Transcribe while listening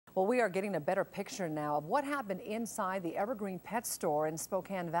Well, we are getting a better picture now of what happened inside the Evergreen Pet store in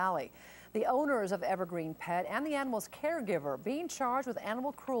Spokane Valley. The owners of Evergreen Pet and the animal's caregiver being charged with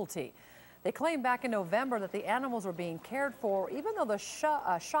animal cruelty. They claimed back in November that the animals were being cared for, even though the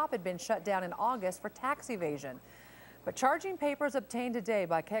shop had been shut down in August for tax evasion. But charging papers obtained today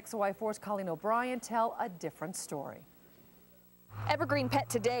by KXLY4's Colleen O'Brien tell a different story. Evergreen Pet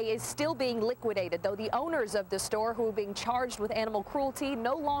today is still being liquidated, though the owners of the store who are being charged with animal cruelty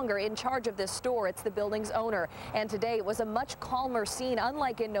no longer in charge of this store. It's the building's owner. And today it was a much calmer scene,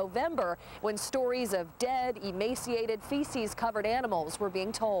 unlike in November when stories of dead, emaciated, feces-covered animals were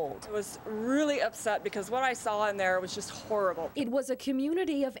being told. I was really upset because what I saw in there was just horrible. It was a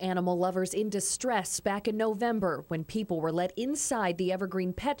community of animal lovers in distress back in November when people were let inside the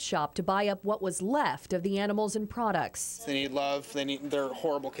Evergreen Pet Shop to buy up what was left of the animals and products. They need love. They're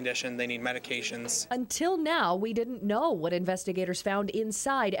horrible condition. They need medications. Until now, we didn't know what investigators found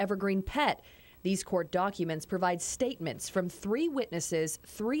inside Evergreen Pet. These court documents provide statements from 3 witnesses,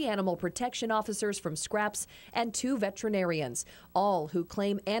 3 animal protection officers from Scraps, and 2 veterinarians, all who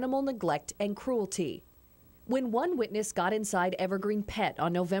claim animal neglect and cruelty. When one witness got inside Evergreen Pet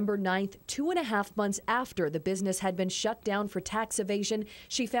on November 9th, 2.5 months after the business had been shut down for tax evasion,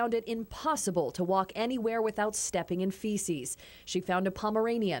 she found it impossible to walk anywhere without stepping in feces. She found a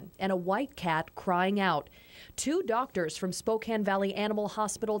Pomeranian and a white cat crying out. 2 doctors from Spokane Valley Animal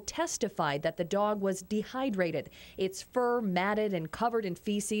Hospital testified that the dog was dehydrated, its fur matted and covered in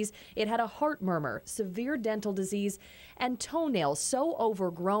feces. It had a heart murmur, severe dental disease, and toenails so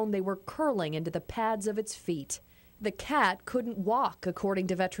overgrown they were curling into the pads of its feet. The cat couldn't walk, according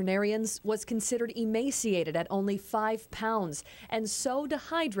to veterinarians, was considered emaciated at only 5 pounds, and so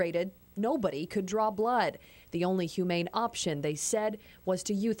dehydrated nobody could draw blood. The only humane option, they said, was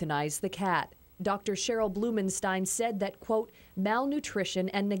to euthanize the cat. Dr. Cheryl Blumenstein said that, quote, malnutrition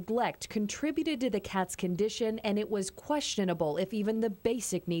and neglect contributed to the cat's condition, and it was questionable if even the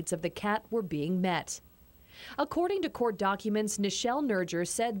basic needs of the cat were being met. According to court documents, Nichelle Nerger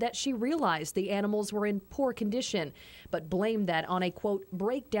said that she realized the animals were in poor condition, but blamed that on a, quote,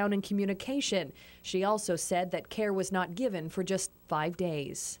 breakdown in communication. She also said that care was not given for just 5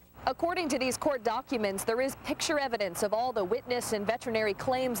 days. According to these court documents, there is picture evidence of all the witness and veterinary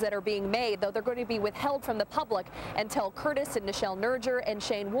claims that are being made, though they're going to be withheld from the public until Curtis and Nichelle Nerger and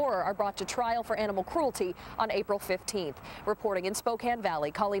Shane Warrer are brought to trial for animal cruelty on April 15th. Reporting in Spokane Valley,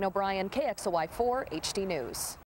 Colleen O'Brien, KXLY4 HD News.